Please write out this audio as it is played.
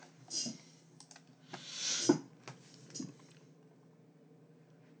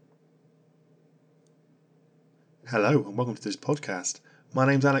Hello and welcome to this podcast. My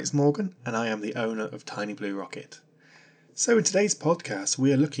name's Alex Morgan and I am the owner of Tiny Blue Rocket. So in today's podcast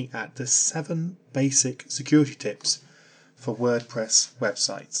we are looking at the 7 basic security tips for WordPress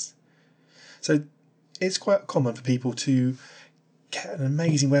websites. So it's quite common for people to get an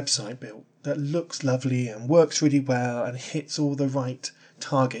amazing website built that looks lovely and works really well and hits all the right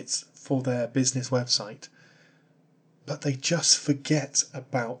targets for their business website, but they just forget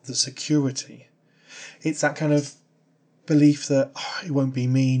about the security. It's that kind of belief that it won't be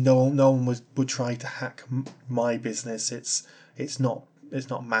me. No one would try to hack my business. It's not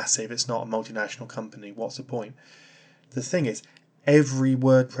massive. It's not a multinational company. What's the point? The thing is, every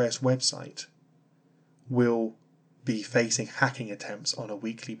WordPress website will be facing hacking attempts on a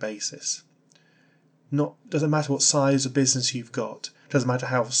weekly basis. Doesn't matter what size of business you've got. Doesn't matter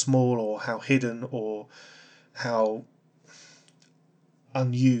how small or how hidden or how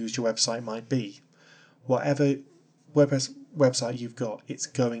unused your website might be. Whatever WordPress website you've got, it's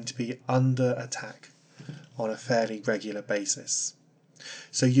going to be under attack on a fairly regular basis.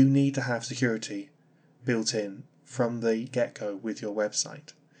 So you need to have security built in from the get-go with your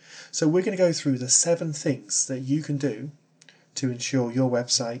website. So we're going to go through the 7 things that you can do to ensure your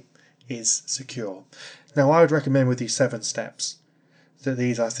website is secure. Now, I would recommend with these 7 steps that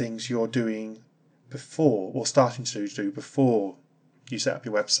these are things you're doing before, or starting to do before you set up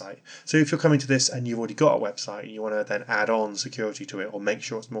your website. So if you're coming to this and you've already got a website and you want to then add on security to it or make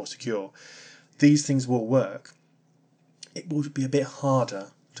sure it's more secure, these things will work. It will be a bit harder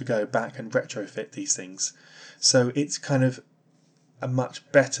to go back and retrofit these things. So it's kind of a much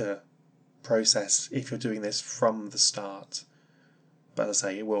better process if you're doing this from the start. But as I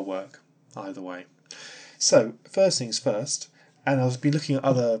say, it will work either way. So first things first, and I've been looking at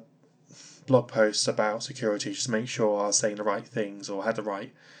other blog posts about security just to make sure I was saying the right things or had the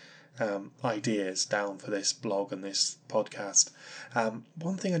right ideas down for this blog and this podcast.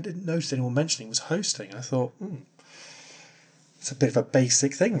 One thing I didn't notice anyone mentioning was hosting. I thought, it's a bit of a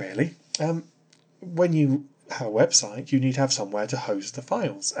basic thing really. When you have a website, you need to have somewhere to host the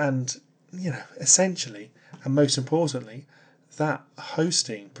files, and essentially and most importantly, that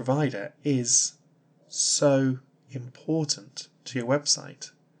hosting provider is so important to your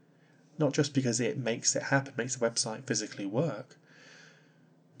website. Not just because it makes it happen, makes the website physically work,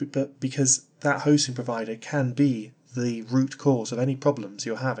 but because that hosting provider can be the root cause of any problems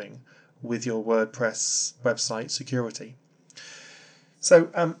you're having with your WordPress website security.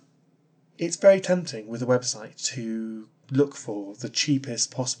 So it's very tempting with a website to look for the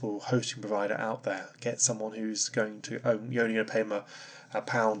cheapest possible hosting provider out there. Get someone who's going to you're only going to pay them a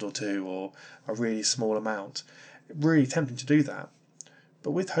pound or two or a really small amount. Really tempting to do that.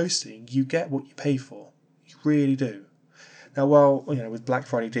 But with hosting, you get what you pay for. You really do. Now, while with Black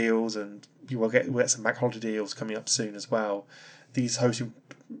Friday deals, and you will get some Black Holiday deals coming up soon as well, these hosting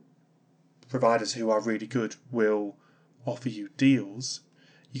providers who are really good will offer you deals.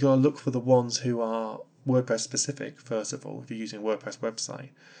 You got to look for the ones who are WordPress specific first of all, if you're using a WordPress website,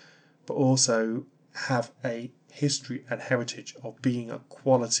 but also have a history and heritage of being a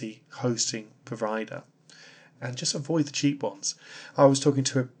quality hosting provider. And just avoid the cheap ones. I was talking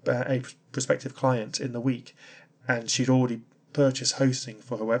to a prospective client in the week, and she'd already purchased hosting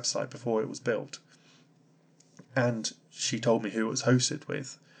for her website before it was built. And she told me who it was hosted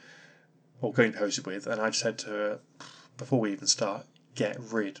with, or going to be hosted with, and I said to her, before we even start, get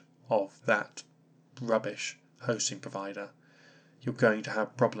rid of that rubbish hosting provider. You're going to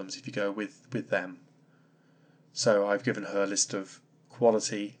have problems if you go with them. So I've given her a list of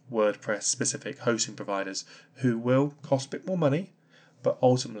quality WordPress specific hosting providers who will cost a bit more money, but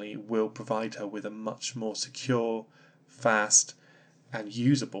ultimately will provide her with a much more secure, fast and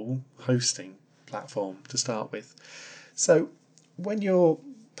usable hosting platform to start with. So when you're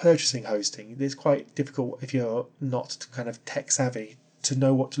purchasing hosting, it's quite difficult if you're not kind of tech savvy to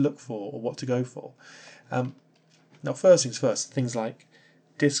know what to look for or what to go for. Now first things first, things like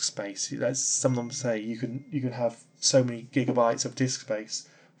disk space. As some of them say, you can have so many gigabytes of disk space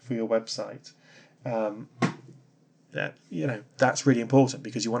for your website. That's really important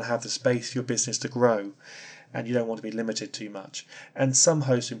because you want to have the space for your business to grow, and you don't want to be limited too much. And some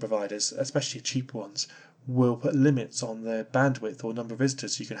hosting providers, especially cheap ones, will put limits on the bandwidth or number of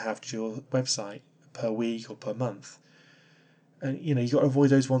visitors you can have to your website per week or per month. And you've got to avoid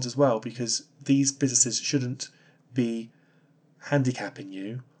those ones as well, because these businesses shouldn't be handicapping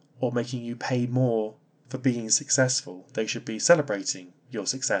you or making you pay more for being successful. They should be celebrating your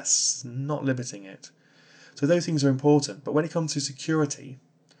success, not limiting it. So those things are important. But when it comes to security,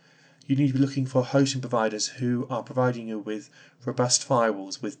 you need to be looking for hosting providers who are providing you with robust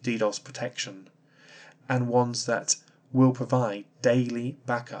firewalls with DDoS protection, and ones that will provide daily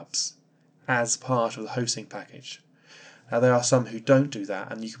backups as part of the hosting package. Now, there are some who don't do that,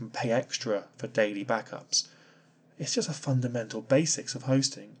 and you can pay extra for daily backups. It's just a fundamental basics of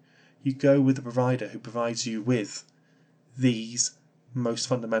hosting. You go with the provider who provides you with these most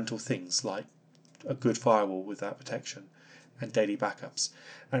fundamental things, like a good firewall with that protection and daily backups.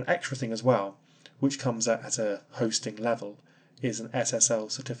 An extra thing as well, which comes at a hosting level, is an SSL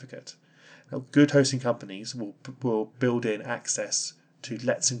certificate. Now, good hosting companies will build in access to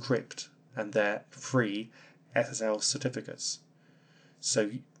Let's Encrypt and their free SSL certificates.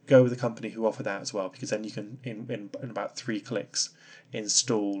 So go with a company who offer that as well, because then you can, in about 3 clicks,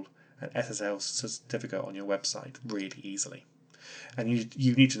 install an SSL certificate on your website really easily. And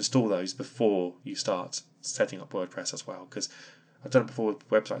you need to install those before you start setting up WordPress as well, because I've done it before with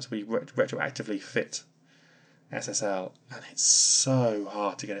websites where you retroactively fit SSL, and it's so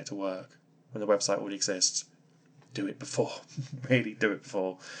hard to get it to work when the website already exists. Do it before. Really do it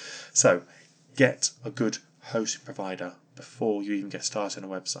before. So get a good hosting provider before you even get started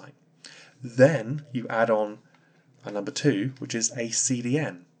on a website. Then you add on a number 2, which is a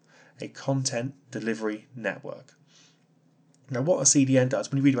CDN, a content delivery network. Now, what a CDN does,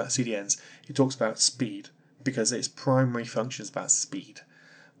 when you read about CDNs, it talks about speed, because its primary function is about speed.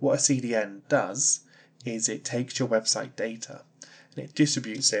 What a CDN does is it takes your website data and it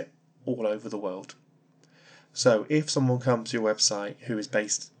distributes it all over the world. So if someone comes to your website who's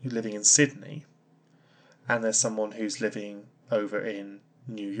living in Sydney, and there's someone who's living over in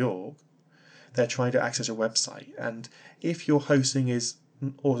New York, they're trying to access your website. And if your hosting is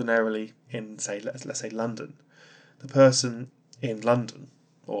ordinarily in, say, let's say London, the person in London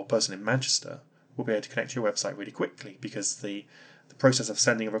or a person in Manchester will be able to connect to your website really quickly, because the process of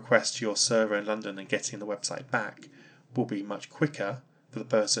sending a request to your server in London and getting the website back will be much quicker for the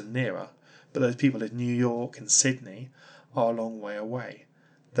person nearer. But those people in New York and Sydney are a long way away.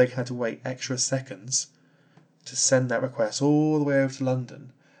 They had to wait extra seconds to send that request all the way over to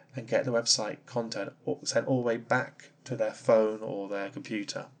London and get the website content sent all the way back to their phone or their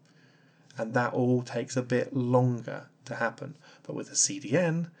computer. And that all takes a bit longer to happen. But with a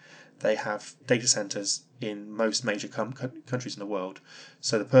CDN, they have data centers in most major countries in the world.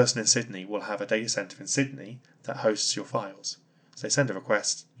 So the person in Sydney will have a data center in Sydney that hosts your files. So they send a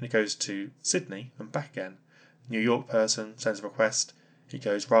request and it goes to Sydney and back again. New York person sends a request, it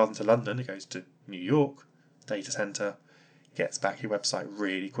goes rather than to London, it goes to New York data center, gets back your website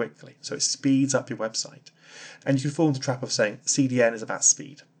really quickly. So it speeds up your website. And you can fall into the trap of saying CDN is about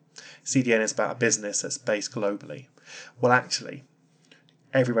speed. CDN is about a business that's based globally. Well, actually,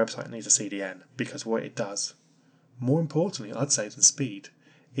 every website needs a CDN, because what it does, more importantly, I'd say, than speed,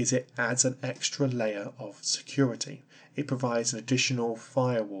 is it adds an extra layer of security. It provides an additional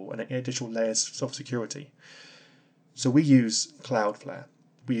firewall and additional layers of security. So we use Cloudflare.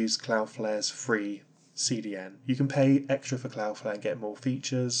 We use Cloudflare's free CDN. You can pay extra for Cloudflare and get more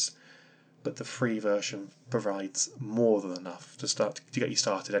features, but the free version provides more than enough to get you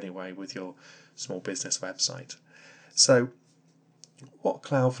started anyway with your small business website. So what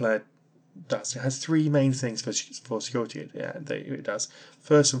Cloudflare does, it has 3 main things for security. It does.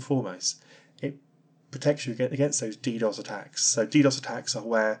 First and foremost, it protects you against those DDoS attacks. So DDoS attacks are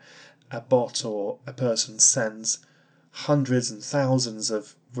where a bot or a person sends hundreds and thousands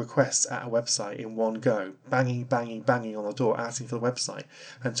of requests at a website in one go, banging on the door, asking for the website,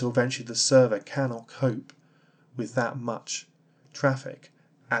 until eventually the server cannot cope with that much traffic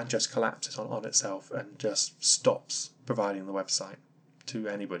and just collapses on itself and just stops providing the website to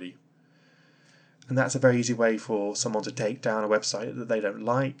anybody. And that's a very easy way for someone to take down a website that they don't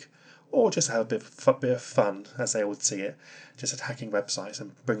like, or just have a bit of fun, as they would see it, just attacking websites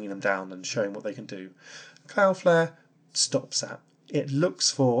and bringing them down and showing what they can do. Cloudflare stops that. It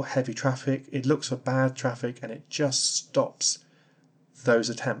looks for heavy traffic, it looks for bad traffic, and it just stops those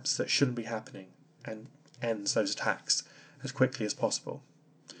attempts that shouldn't be happening and ends those attacks as quickly as possible.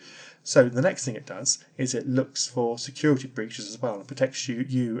 So the next thing it does is it looks for security breaches as well and protects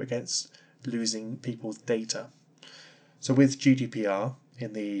you against losing people's data. So with GDPR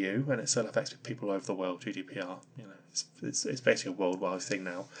in the EU, and it still affects people all over the world, GDPR, it's basically a worldwide thing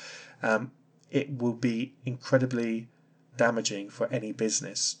now, it will be incredibly damaging for any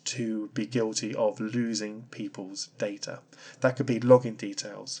business to be guilty of losing people's data. That could be login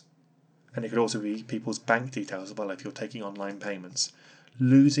details, and it could also be people's bank details as well if you're taking online payments.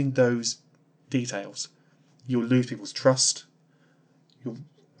 Losing those details, you'll lose people's trust, your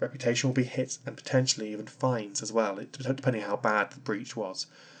reputation will be hit, and potentially even fines as well, depending on how bad the breach was.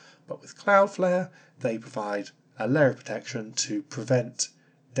 But with Cloudflare, they provide a layer of protection to prevent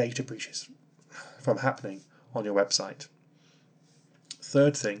data breaches from happening on your website.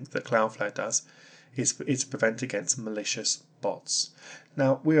 Third thing that Cloudflare does is to prevent against malicious bots.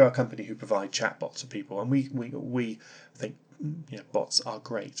 Now, we are a company who provide chatbots to people, and we think bots are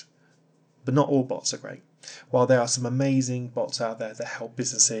great, but not all bots are great. While there are some amazing bots out there that help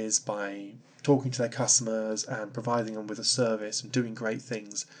businesses by talking to their customers and providing them with a service and doing great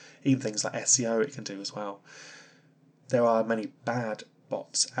things, even things like SEO it can do as well, there are many bad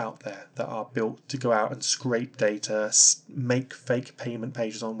bots out there that are built to go out and scrape data, make fake payment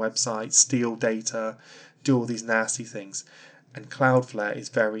pages on websites, steal data, do all these nasty things. And Cloudflare is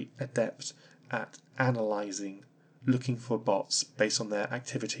very adept at analysing, looking for bots based on their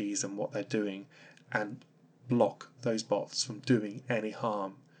activities and what they're doing, and block those bots from doing any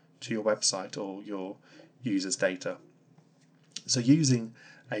harm to your website or your users' data. So using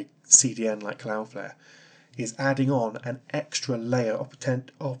a CDN like Cloudflare is adding on an extra layer of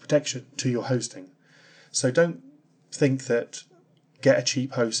protection to your hosting. So don't think that get a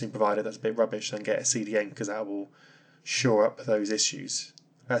cheap hosting provider that's a bit rubbish and get a CDN because that will shore up those issues.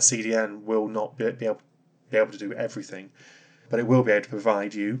 A CDN will not be able to do everything, but it will be able to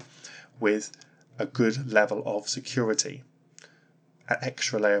provide you with a good level of security, an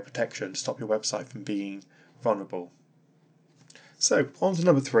extra layer of protection to stop your website from being vulnerable. So on to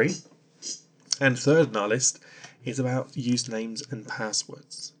number 3. And third on our list is about usernames and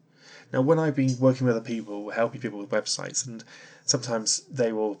passwords. Now, when I've been working with other people, helping people with websites, and sometimes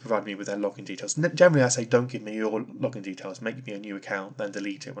they will provide me with their login details. Generally, I say, don't give me your login details, make me a new account, then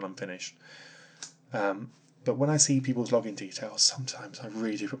delete it when I'm finished. But when I see people's login details, sometimes I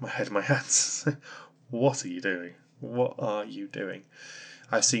really do put my head in my hands. What are you doing? What are you doing?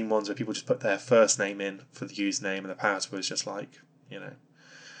 I've seen ones where people just put their first name in for the username and the password is just like,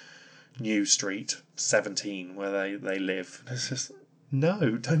 New Street 17 where they live. It's just,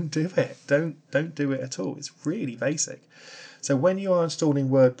 no, don't do it. Don't do it at all. It's really basic. So when you are installing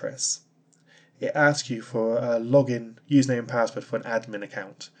WordPress, it asks you for a login, username and password for an admin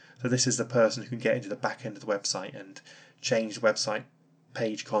account. So this is the person who can get into the back end of the website and change the website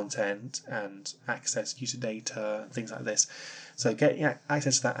page content and access user data and things like this. So getting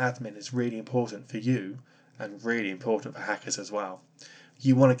access to that admin is really important for you and really important for hackers as well.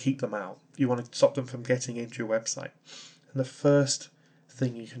 You want to keep them out. You want to stop them from getting into your website. And the first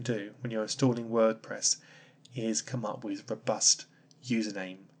thing you can do when you're installing WordPress is come up with robust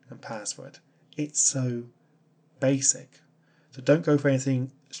username and password. It's so basic. So don't go for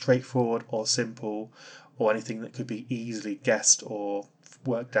anything straightforward or simple or anything that could be easily guessed or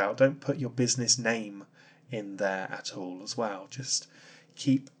worked out. Don't put your business name in there at all as well. Just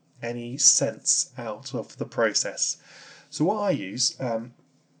keep any sense out of the process. So what I use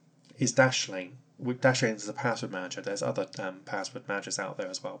is Dashlane. Dashlane is a password manager. There's other password managers out there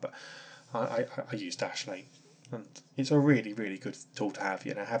as well, but I use Dashlane. And it's a really, really good tool to have.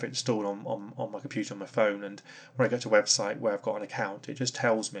 I have it installed on my computer on my phone, and when I go to a website where I've got an account, it just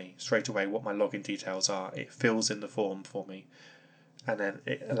tells me straight away what my login details are. It fills in the form for me, and then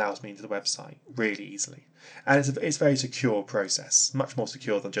it allows me into the website really easily. And it's a very secure process, much more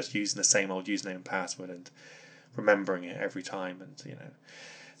secure than just using the same old username and password and remembering it every time. And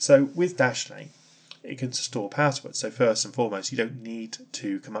so with Dashlane, it can store passwords. So first and foremost, you don't need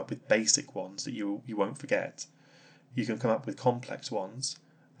to come up with basic ones that you won't forget. You can come up with complex ones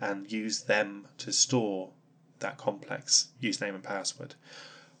and use them to store that complex username and password.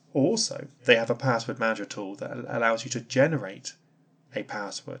 Also, they have a password manager tool that allows you to generate a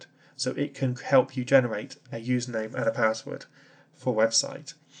password. So it can help you generate a username and a password for a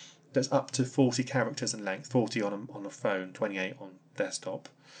website that's up to 40 characters in length, 40 on a phone, 28 on desktop.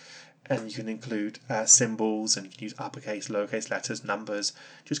 And you can include symbols, and you can use uppercase, lowercase letters, numbers,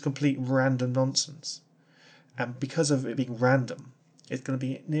 just complete random nonsense. And because of it being random, it's going to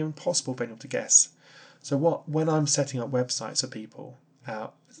be near impossible for anyone to guess. So when I'm setting up websites for people,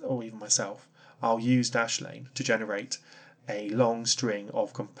 or even myself, I'll use Dashlane to generate a long string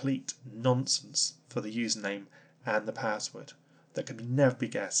of complete nonsense for the username and the password that can never be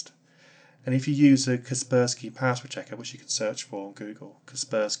guessed. And if you use a Kaspersky password checker, which you can search for on Google,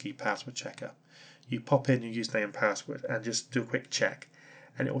 Kaspersky password checker, you pop in your username and password and just do a quick check,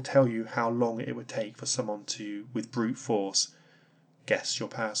 and it will tell you how long it would take for someone to, with brute force, guess your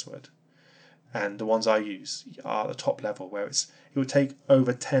password. And the ones I use are at the top level, where it would take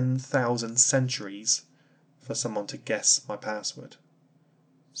over 10,000 centuries for someone to guess my password.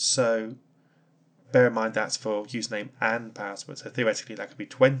 So bear in mind that's for username and password. So theoretically that could be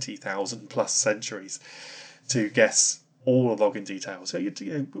 20,000 plus centuries to guess all the login details. So we're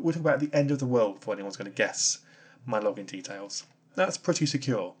talking about the end of the world before anyone's going to guess my login details. That's pretty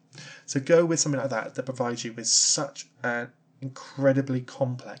secure. So go with something like that that provides you with such an incredibly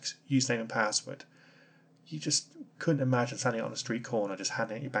complex username and password. You just couldn't imagine standing on a street corner just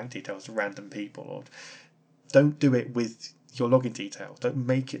handing out your bank details to random people. Or don't do it with your login details. Don't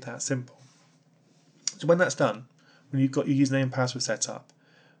make it that simple. So when that's done, when you've got your username and password set up,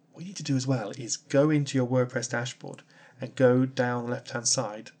 what you need to do as well is go into your WordPress dashboard and go down the left hand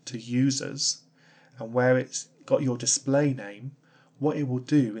side to users, and where it's got your display name, what it will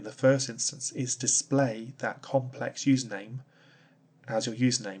do in the first instance is display that complex username as your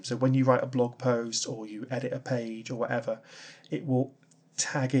username. So when you write a blog post or you edit a page or whatever, it will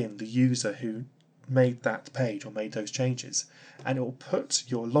tag in the user who made that page or made those changes, and it will put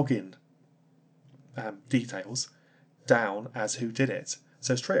your login details down as who did it.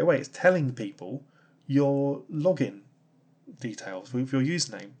 So straight away it's telling people your login details with your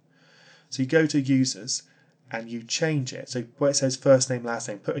username. So you go to users and you change it. So where it says first name, last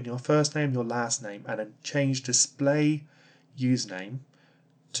name, put in your first name, your last name, and then change display username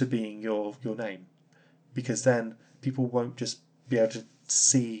to being your name, because then people won't just be able to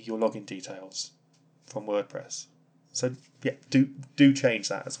see your login details from WordPress. So yeah, do change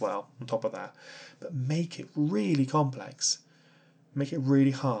that as well on top of that, but make it really complex, make it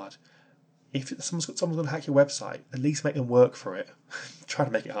really hard. If someone's going to hack your website, at least make them work for it. Try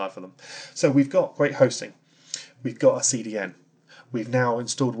to make it hard for them. So we've got great hosting, we've got a CDN, we've now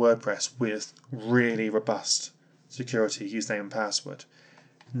installed WordPress with really robust security, username and password.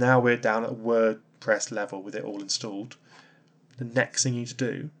 Now we're down at WordPress level with it all installed. The next thing you need to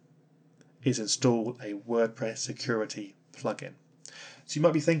do is install a WordPress security plugin. So you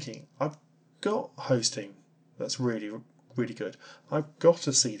might be thinking, I've got hosting that's really, really good. I've got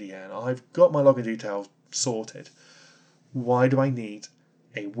a CDN. I've got my login details sorted. Why do I need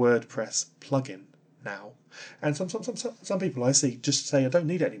a WordPress plugin now? And some people I see just say, I don't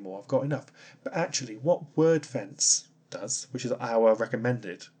need it anymore. I've got enough. But actually, what WordFence does, which is our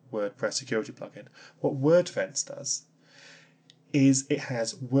recommended WordPress security plugin, what WordFence does is it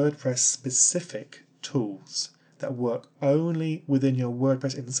has WordPress specific tools that work only within your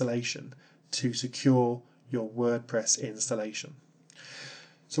WordPress installation to secure your WordPress installation.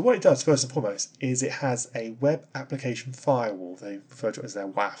 So what it does first and foremost is it has a web application firewall. They refer to it as their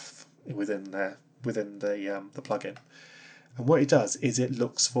WAF within the plugin. And what it does is it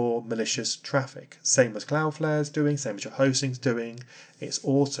looks for malicious traffic, same as Cloudflare's doing, same as your hosting's doing. It's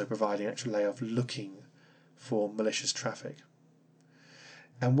also providing an extra layer of looking for malicious traffic.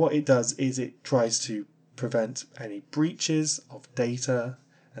 And what it does is it tries to prevent any breaches of data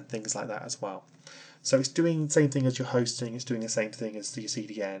and things like that as well. So it's doing the same thing as your hosting, it's doing the same thing as the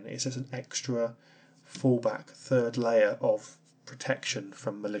CDN. It's just an extra fallback, third layer of protection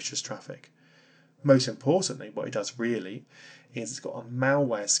from malicious traffic. Most importantly, what it does really is it's got a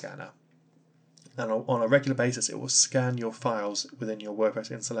malware scanner, and on a regular basis it will scan your files within your WordPress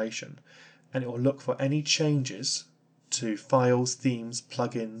installation, and it will look for any changes to files, themes,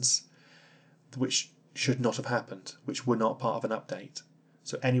 plugins which should not have happened, which were not part of an update.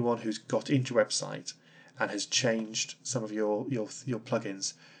 So anyone who's got into your website and has changed some of your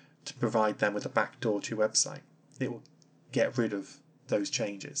plugins to provide them with a backdoor to your website, it will get rid of those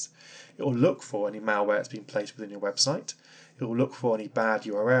changes. It will look for any malware that's been placed within your website. It will look for any bad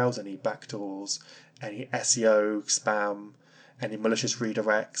URLs, any backdoors, any SEO, spam, any malicious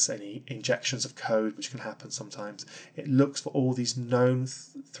redirects, any injections of code, which can happen sometimes. It looks for all these known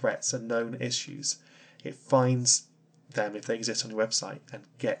threats and known issues. It finds them if they exist on your website and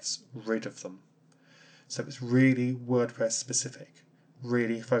gets rid of them. So it's really WordPress specific.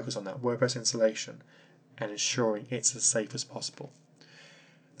 Really focus on that WordPress installation and ensuring it's as safe as possible.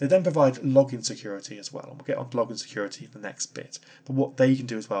 They then provide login security as well, and we'll get on to login security in the next bit. But what they can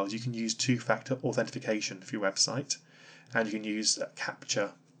do as well is you can use two-factor authentication for your website, and you can use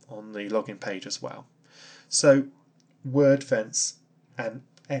capture on the login page as well. So WordFence and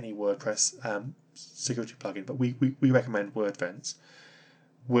any WordPress security plugin, but we recommend WordFence,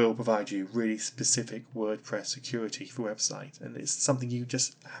 will provide you really specific WordPress security for your website, and it's something you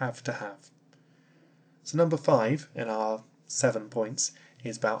just have to have. So number 5 in our 7 points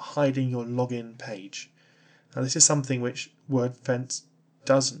is about hiding your login page. Now this is something which WordFence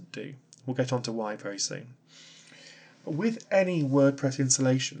doesn't do. We'll get on to why very soon. But with any WordPress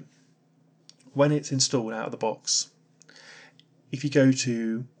installation, when it's installed out of the box, if you go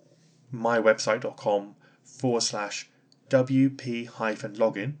to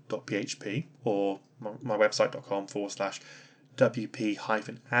mywebsite.com/wp-login.php or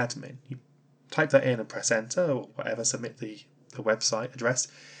mywebsite.com/wp-admin, you type that in and press enter or whatever, submit the website address,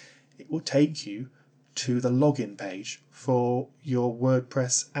 it will take you to the login page for your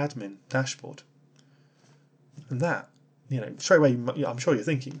WordPress admin dashboard. And that, straight away, I'm sure you're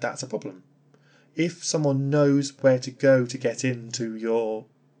thinking that's a problem. If someone knows where to go to get into your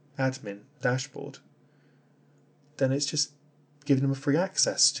admin dashboard, then it's just giving them a free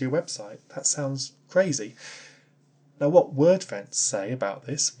access to your website. That sounds crazy. Now, what WordFence say about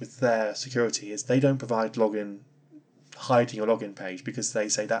this with their security is they don't provide hiding your login page, because they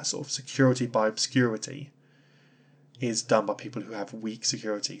say that sort of security by obscurity is done by people who have weak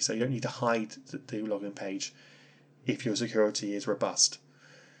security. So you don't need to hide the login page if your security is robust.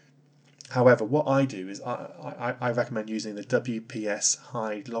 However, what I do is I recommend using the WPS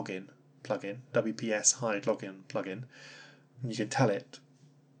Hide Login plugin. WPS Hide Login plugin. And you can tell it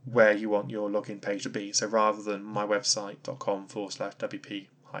where you want your login page to be. So rather than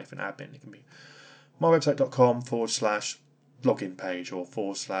mywebsite.com/WP-admin, it can be mywebsite.com/login page or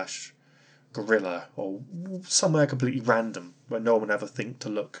 /gorilla or somewhere completely random where no one would ever think to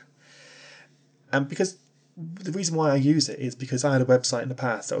look. And because the reason why I use it is because I had a website in the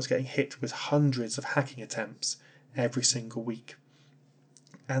past that was getting hit with hundreds of hacking attempts every single week.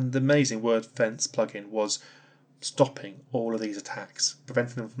 And the amazing WordFence plugin was stopping all of these attacks,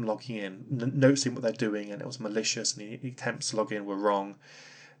 preventing them from logging in, noticing what they're doing, and it was malicious, and the attempts to log in were wrong,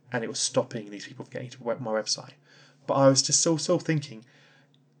 and it was stopping these people from getting to my website. But I was just still thinking,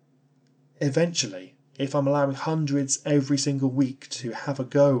 eventually, if I'm allowing hundreds every single week to have a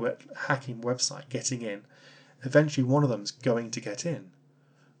go at hacking my website, getting in, eventually one of them's going to get in.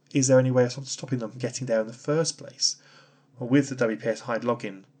 Is there any way of stopping them from getting there in the first place? Well, with the WPS Hide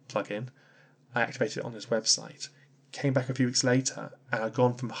Login plugin, I activated it on this website, came back a few weeks later, and I'd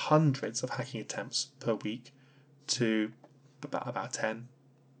gone from hundreds of hacking attempts per week to about 10,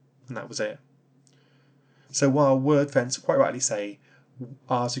 and that was it. So while WordFence quite rightly say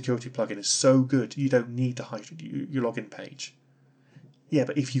our security plugin is so good you don't need to hide your login page. Yeah,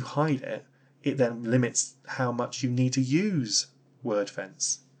 but if you hide it, it then limits how much you need to use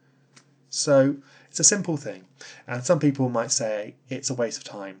WordFence. So it's a simple thing, and some people might say it's a waste of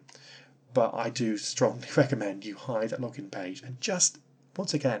time, but I do strongly recommend you hide that login page, and just,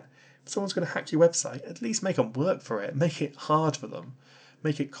 once again, if someone's going to hack your website, at least make them work for it, make it hard for them,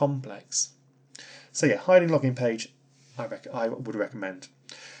 make it complex. So yeah, hiding login page, I would recommend.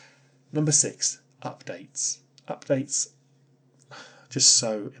 Number 6, updates. Updates, just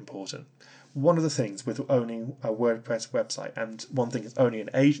so important. One of the things with owning a WordPress website, and one thing is owning an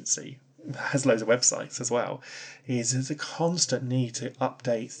agency has loads of websites as well, is there's a constant need to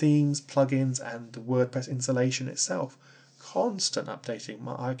update themes, plugins, and the WordPress installation itself. Constant updating.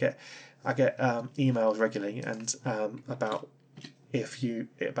 I get emails regularly and about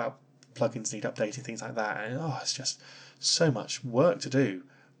plugins need updating, things like that, and it's just so much work to do,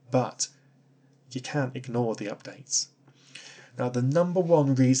 but you can't ignore the updates. Now, the number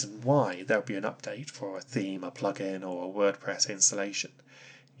one reason why there'll be an update for a theme, a plugin, or a WordPress installation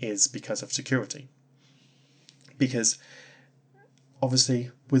is because of security. Because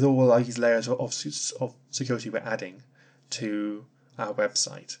obviously, with all these layers of security we're adding to our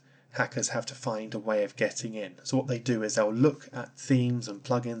website, hackers have to find a way of getting in. So what they do is they'll look at themes and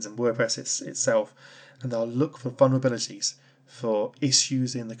plugins and WordPress itself, and they'll look for vulnerabilities, for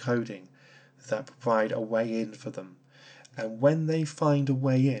issues in the coding that provide a way in for them. And when they find a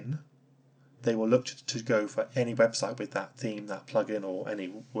way in, they will look to go for any website with that theme, that plugin, or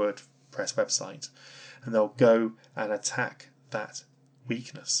any WordPress website, and they'll go and attack that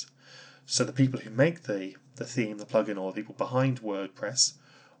weakness. So the people who make the theme, the plugin, or the people behind WordPress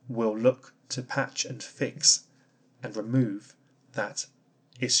will look to patch and fix and remove that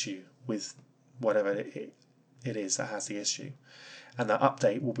issue with whatever it is that has the issue. And that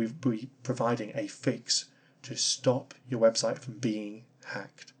update will be providing a fix to stop your website from being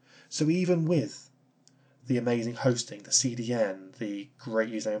hacked. So even with the amazing hosting, the CDN, the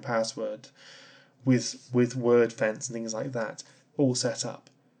great username and password, with WordFence and things like that all set up,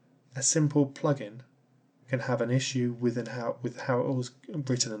 a simple plugin can have an issue with how it was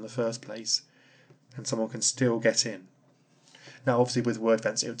written in the first place, and someone can still get in. Now, obviously, with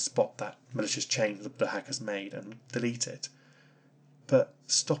WordFence, it would spot that malicious change that the hackers made and delete it. But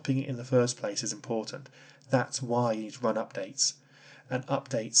stopping it in the first place is important. That's why you need to run updates. And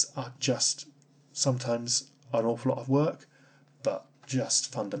updates are just sometimes an awful lot of work, but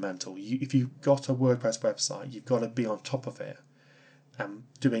just fundamental. If you've got a WordPress website, you've got to be on top of it and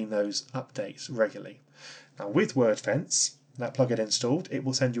doing those updates regularly. Now, with WordFence, that plugin installed, it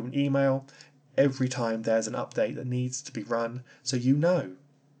will send you an email every time there's an update that needs to be run, so you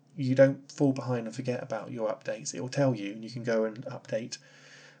don't fall behind and forget about your updates. It will tell you, and you can go and update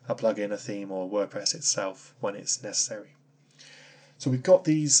a plugin, a theme, or WordPress itself when it's necessary. So we've got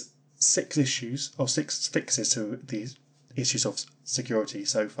these 6 issues, or 6 fixes to these issues of security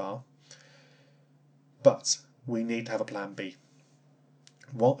so far, but we need to have a plan B.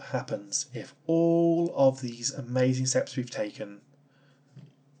 What happens if all of these amazing steps we've taken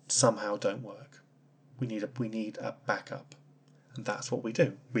somehow don't work? We need a backup, and that's what we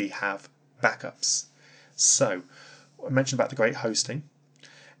do. We have backups. So I mentioned about the great hosting,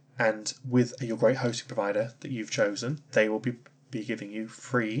 and with your great hosting provider that you've chosen, they will be giving you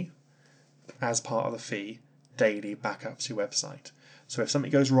free, as part of the fee, daily backups to your website. So if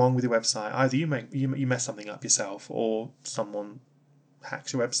something goes wrong with your website, either you mess something up yourself or someone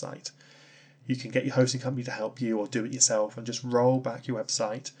hacks your website, you can get your hosting company to help you or do it yourself and just roll back your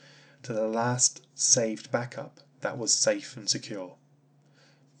website to the last saved backup that was safe and secure.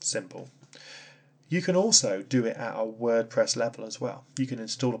 Simple. You can also do it at a WordPress level as well. You can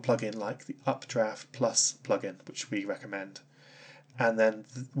install a plugin like the Updraft Plus plugin, which we recommend. And then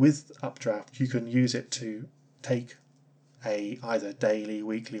with Updraft, you can use it to take a either daily,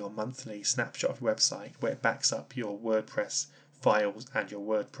 weekly, or monthly snapshot of your website where it backs up your WordPress files and your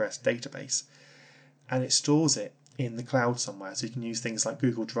WordPress database, and it stores it in the cloud somewhere. So you can use things like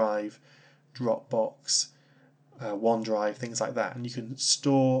Google Drive, Dropbox, OneDrive, things like that, and you can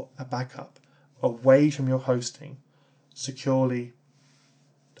store a backup away from your hosting, securely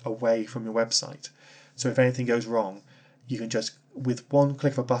away from your website. So if anything goes wrong, you can just, with one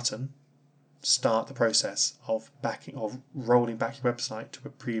click of a button, start the process of rolling back your website to a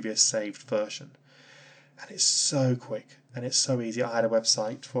previous saved version. And it's so quick and it's so easy. I had a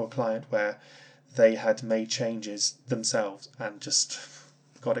website for a client where they had made changes themselves and just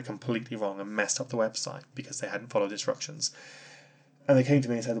got it completely wrong and messed up the website because they hadn't followed instructions. And they came to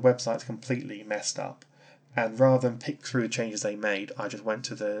me and said the website's completely messed up. And rather than pick through the changes they made, I just went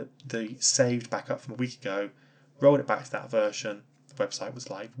to the saved backup from a week ago, rolled it back to that version. The website was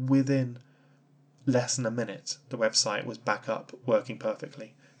live. Within less than a minute, the website was back up, working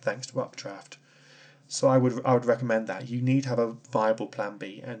perfectly, thanks to Updraft. So I would recommend that. You need to have a viable plan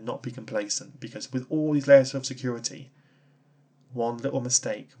B and not be complacent, because with all these layers of security, one little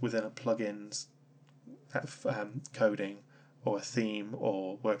mistake within a plugin's coding or a theme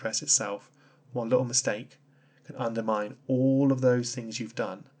or WordPress itself, one little mistake can undermine all of those things you've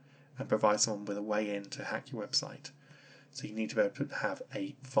done and provide someone with a way in to hack your website. So you need to be able to have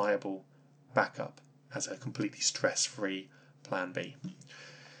a viable backup as a completely stress-free plan B.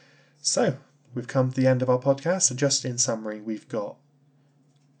 So we've come to the end of our podcast. So just in summary, we've got: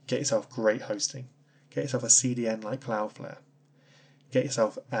 get yourself great hosting, get yourself a CDN like Cloudflare, get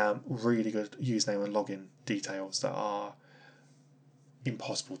yourself really good username and login details that are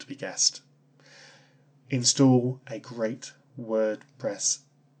impossible to be guessed. Install a great WordPress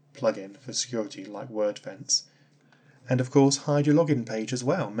plugin for security like WordFence. And of course, hide your login page as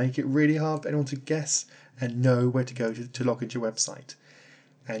well. Make it really hard for anyone to guess and know where to go to log into your website.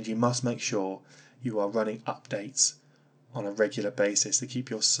 And you must make sure you are running updates on a regular basis to keep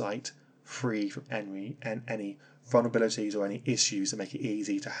your site free from any vulnerabilities or any issues that make it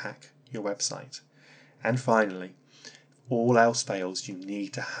easy to hack your website. And finally, if all else fails, you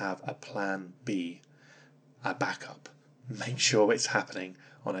need to have a plan B, a backup. Make sure it's happening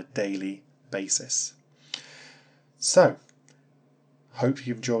on a daily basis. So, hope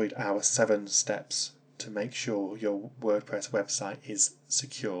you enjoyed our 7 steps to make sure your WordPress website is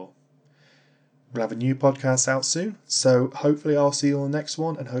secure. We'll have a new podcast out soon, so hopefully I'll see you on the next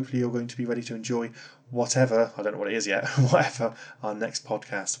one, and hopefully you're going to be ready to enjoy whatever, I don't know what it is yet, whatever our next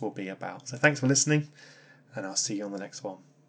podcast will be about. So thanks for listening, and I'll see you on the next one.